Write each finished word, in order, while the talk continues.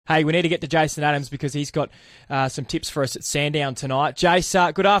Hey, we need to get to Jason Adams because he's got some tips for us at Sandown tonight.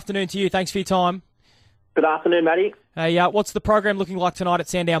 Jace, good afternoon to you. Thanks for your time. Good afternoon, Matty. Hey, what's the program looking like tonight at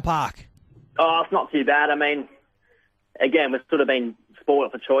Sandown Park? Oh, it's not too bad. I mean, again, we've sort of been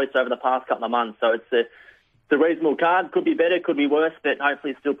spoiled for choice over the past couple of months, so it's a reasonable card. Could be better, could be worse, but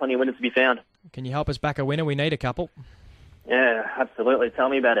hopefully still plenty of winners to be found. Can you help us back a winner? We need a couple. Yeah, absolutely. Tell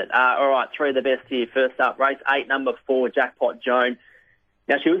me about it. All right, three of the best here. First up, race 8, number 4, Jackpot Joan.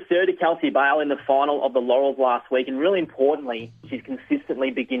 Now, she was third to Kelsey Bale in the final of the Laurels last week, and really importantly, she's consistently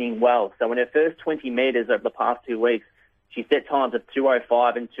beginning well. So in her first 20 metres over the past 2 weeks, she set times of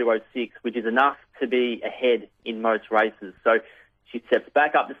 2:05 and 2:06, which is enough to be ahead in most races. So she steps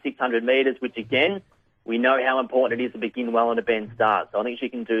back up to 600 metres, which again, we know how important it is to begin well on a bend start. So I think she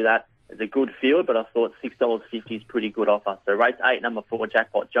can do that. It's a good field, but I thought $6.50 is a pretty good offer. So race 8, number 4,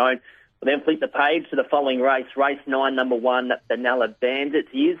 Jackpot Joan. We'll then flip the page to the following race, race 9, number 1, Benalla Bandit.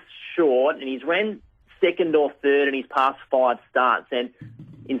 He is short, and he's ran second or third in his past 5 starts. And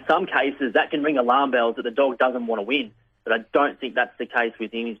in some cases, that can ring alarm bells that the dog doesn't want to win. But I don't think that's the case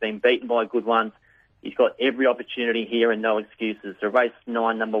with him. He's been beaten by good ones. He's got every opportunity here and no excuses. So race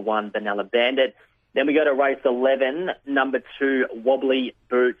 9, number 1, Benalla Bandit. Then we go to race 11, number 2, Wobbly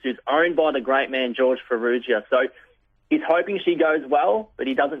Boots, who's owned by the great man George Ferrugia. So he's hoping she goes well, but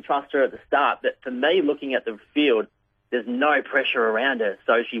he doesn't trust her at the start. But for me, looking at the field, there's no pressure around her.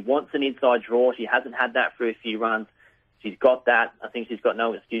 So she wants an inside draw. She hasn't had that for a few runs. She's got that. I think she's got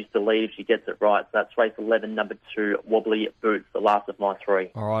no excuse to lead if she gets it right. So that's race 11, number 2, Wobbly Boots, the last of my 3.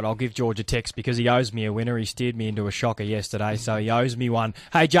 All right, I'll give George a text because he owes me a winner. He steered me into a shocker yesterday, so he owes me one.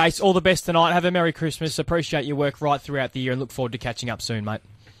 Hey, Jace, all the best tonight. Have a Merry Christmas. Appreciate your work right throughout the year and look forward to catching up soon, mate.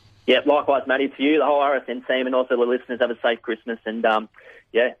 Yeah, likewise, Matty, to you, the whole RSN team, and also the listeners. Have a safe Christmas and,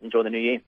 enjoy the new year.